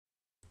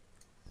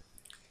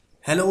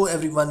Hello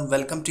everyone,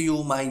 welcome to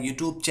you my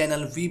YouTube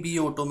channel VBA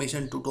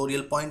Automation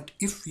Tutorial Point.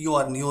 If you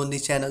are new on the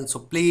channel, so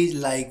please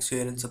like,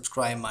 share and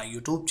subscribe my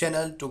YouTube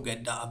channel to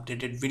get the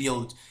updated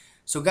videos.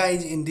 So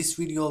guys, in this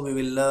video we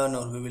will learn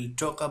or we will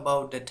talk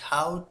about that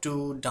how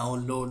to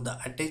download the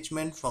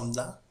attachment from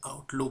the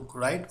Outlook,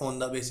 right, on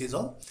the basis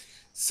of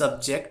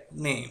subject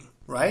name,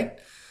 right?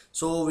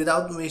 So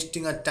without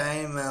wasting a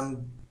time,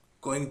 I'm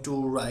going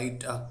to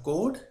write a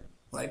code,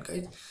 right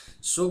guys.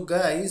 So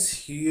guys,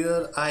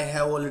 here I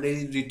have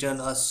already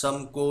written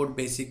some code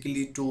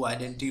basically to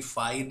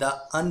identify the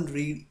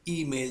unread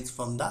emails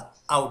from the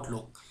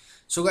Outlook.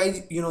 So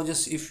guys,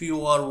 just if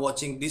you are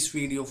watching this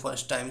video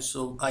first time,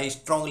 so I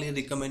strongly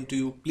recommend to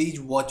you, please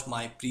watch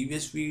my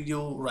previous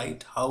video,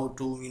 right, how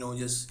to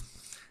just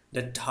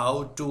that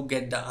how to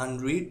get the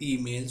unread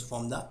emails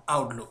from the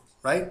Outlook,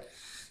 right?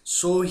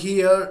 So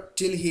here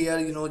till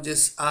here,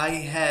 just I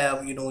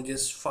have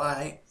just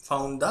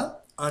found the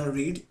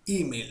unread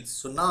emails.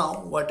 So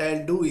now what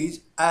I'll do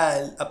is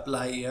I'll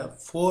apply a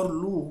for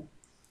loop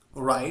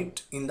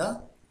right in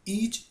the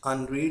each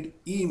unread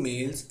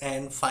emails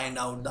and find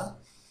out the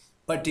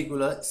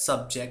particular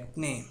subject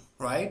name,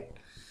 right?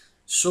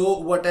 So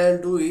what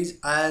I'll do is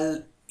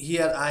I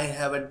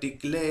have a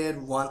declare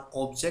one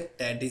object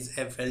that is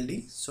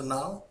FLD. So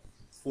now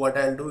what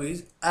I'll do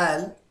is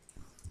I'll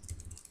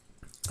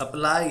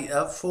apply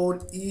a for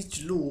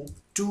each loop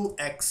to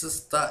access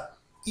the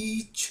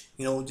each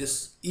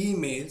just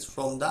emails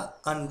from the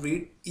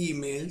unread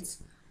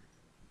emails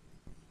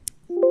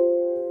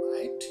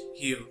right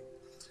here.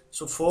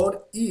 So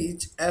for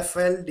each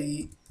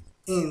FLD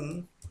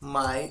in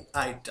my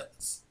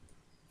items,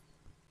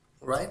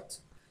 right?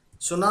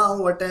 So now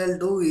what I'll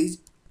do is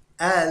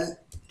I'll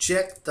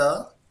check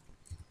the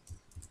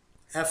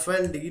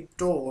FLD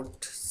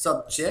dot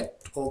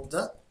subject of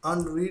the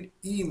unread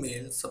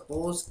email.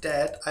 Suppose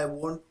that I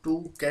want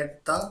to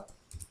get the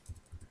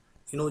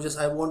just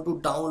I want to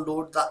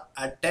download the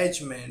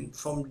attachment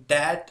from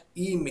that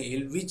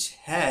email which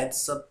had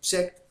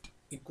subject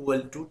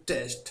equal to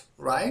test,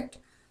 right?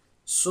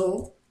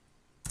 So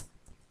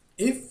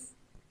if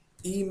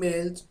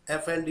emails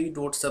FLD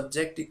dot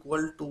subject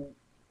equal to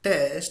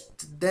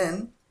test,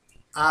 then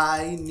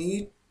I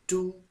need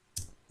to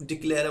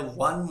declare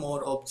one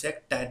more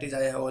object, that is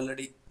I have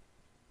already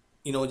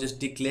just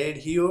declared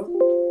here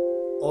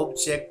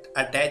object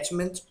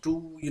attachments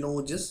to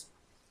just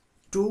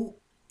to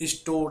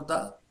store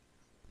the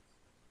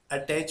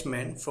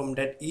attachment from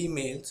that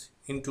emails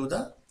into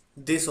the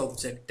this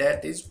object,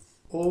 that is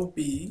ob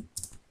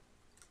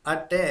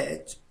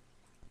attach,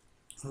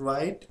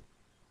 right,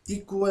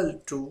 equal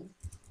to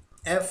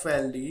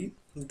FLD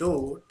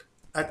dot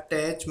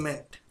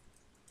attachment,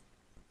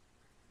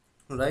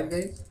 right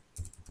guys.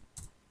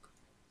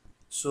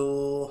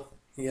 So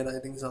here I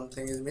think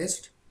something is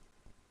missed.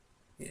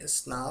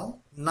 Yes, now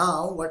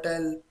what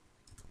I'll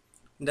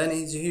done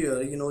is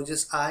here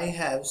just I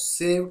have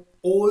saved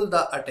all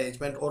the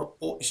attachment or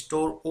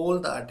store all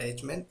the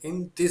attachment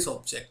in this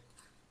object.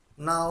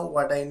 Now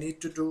what I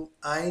need to do,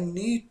 I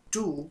need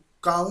to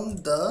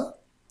count the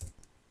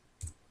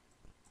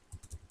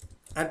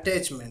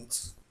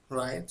attachments,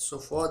 right? So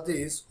for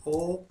this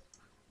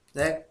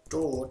object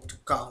dot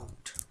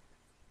count,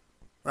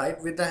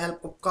 right, with the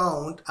help of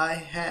count I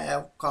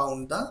have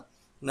count the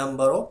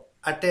number of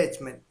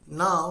attachment.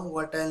 Now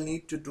what I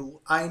need to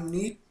do, I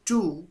need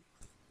to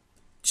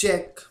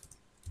check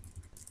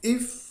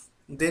if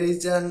there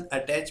is an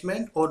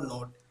attachment or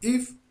not.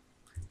 If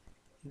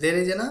there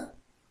is an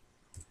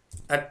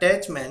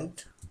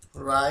attachment,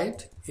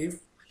 right,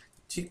 if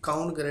g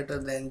count greater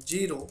than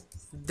 0,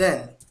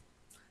 then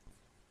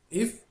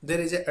if there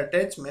is an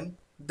attachment,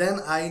 then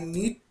I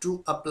need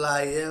to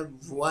apply a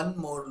one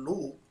more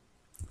loop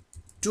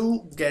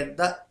to get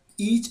the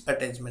each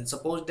attachment.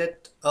 Suppose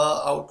that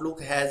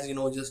Outlook has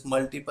just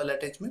multiple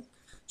attachment.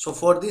 So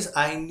for this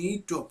I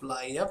need to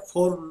apply a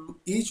for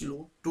each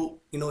loop to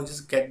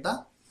just get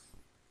the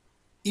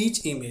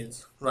each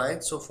emails,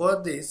 right? So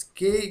for this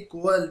k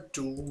equal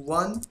to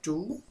 1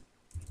 to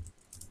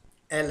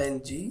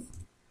lng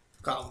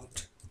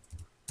count,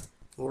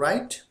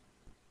 right?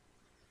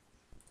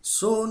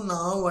 So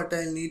now what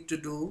I need to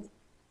do,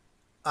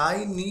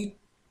 I need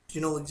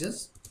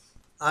just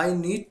I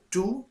need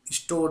to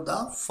store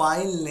the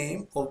file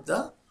name of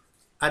the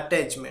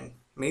attachment.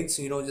 Means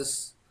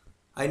just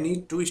I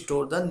need to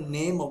store the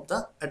name of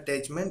the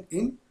attachment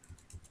in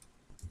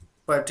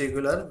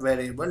particular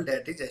variable,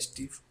 that is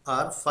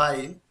str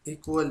file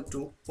equal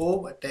to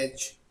ob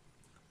attach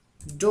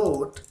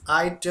dot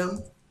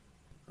item,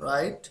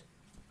 right?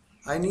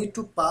 I need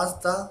to pass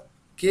the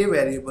k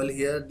variable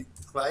here,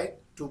 right?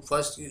 To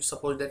first,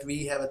 suppose that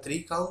we have a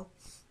 3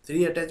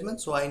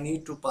 attachments, so I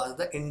need to pass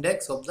the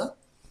index of the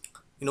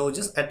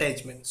just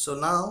attachment. So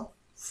now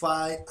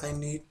file, I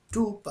need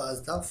to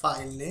pass the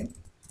file name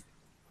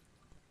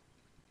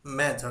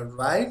method,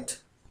 right?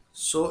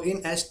 So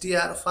in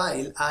str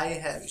file I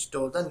have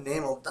stored the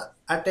name of the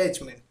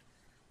attachment.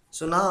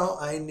 So now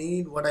I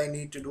need what I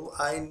need to do,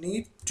 I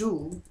need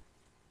to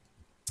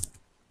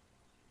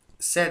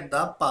set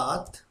the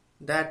path,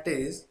 that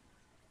is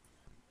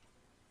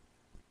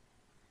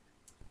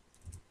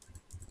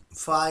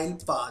file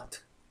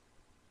path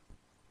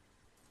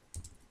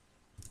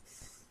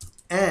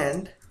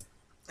and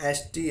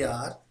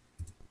str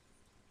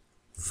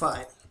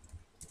file.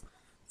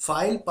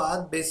 File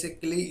path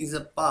basically is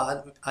a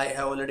path I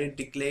have already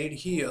declared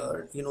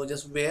here,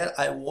 just where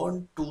I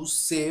want to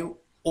save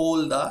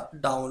all the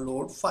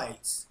download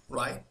files,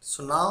 right?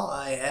 So now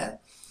I have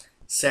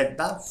set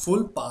the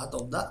full path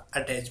of the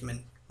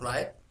attachment,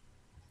 right?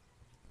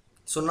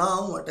 So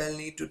now what I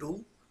need to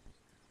do,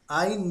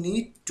 I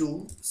need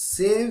to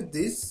save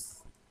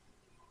this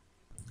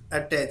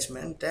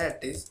attachment,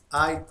 that is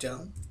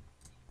item.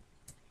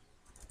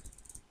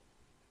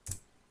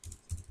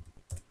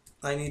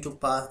 I need to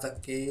pass the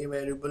k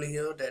variable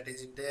here, that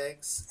is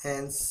index,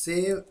 and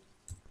save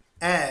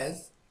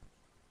as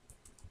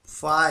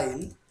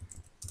file.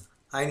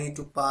 I need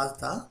to pass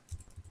the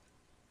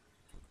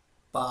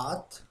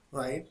path,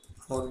 right,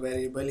 or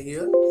variable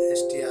here,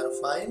 str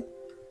file,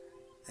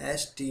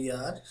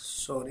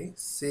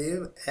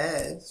 save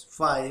as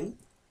file.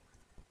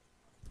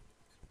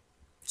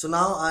 So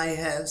now I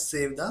have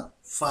saved the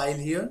file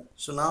here.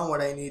 So now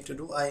what I need to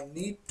do, I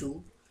need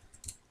to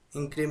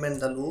increment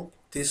the loop,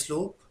 this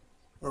loop,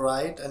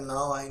 right? And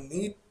now I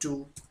need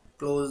to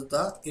close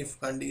the if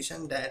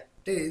condition, that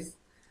is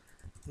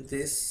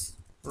this,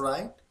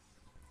 right?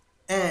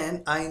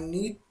 And I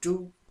need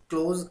to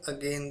close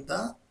again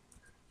the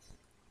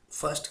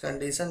first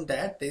condition,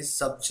 that is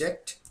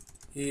subject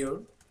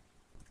here,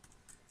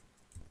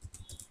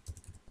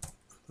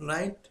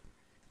 right?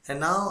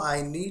 And now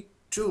I need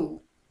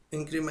to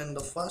increment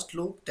the first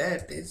loop,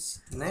 that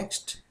is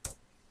next,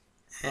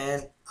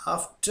 and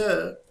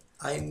after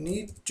I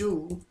need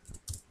to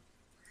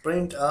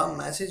print a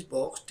message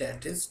box,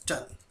 that is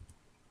done,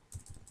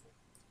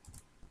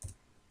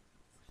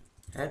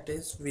 that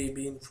is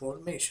VB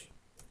information.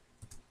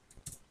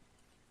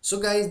 So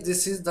guys,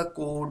 this is the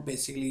code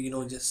basically,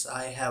 just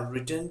I have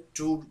written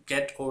to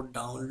get or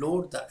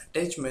download the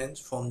attachments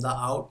from the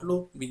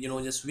Outlook,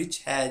 just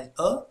which has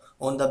a,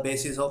 on the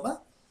basis of a,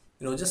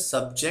 just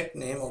subject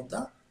name of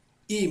the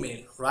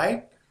email,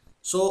 right?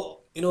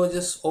 So,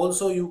 just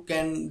also you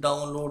can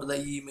download the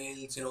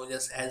emails,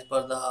 just as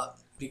per the,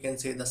 we can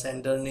say the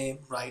sender name,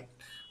 right?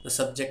 The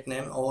subject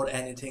name or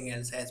anything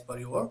else as per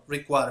your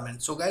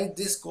requirement. So guys,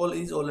 this call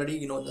is already,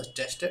 just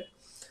tested.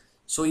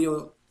 So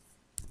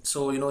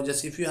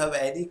just if you have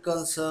any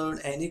concern,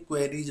 any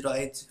queries,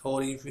 right,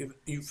 or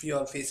if you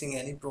are facing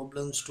any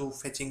problems to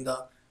fetching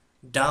the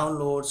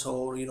downloads,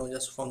 or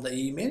just from the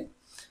email,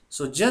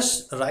 so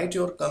just write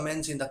your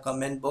comments in the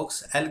comment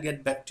box. I'll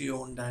get back to you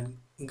on that,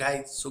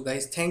 guys. So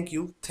guys, thank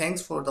you,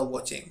 thanks for the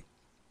watching.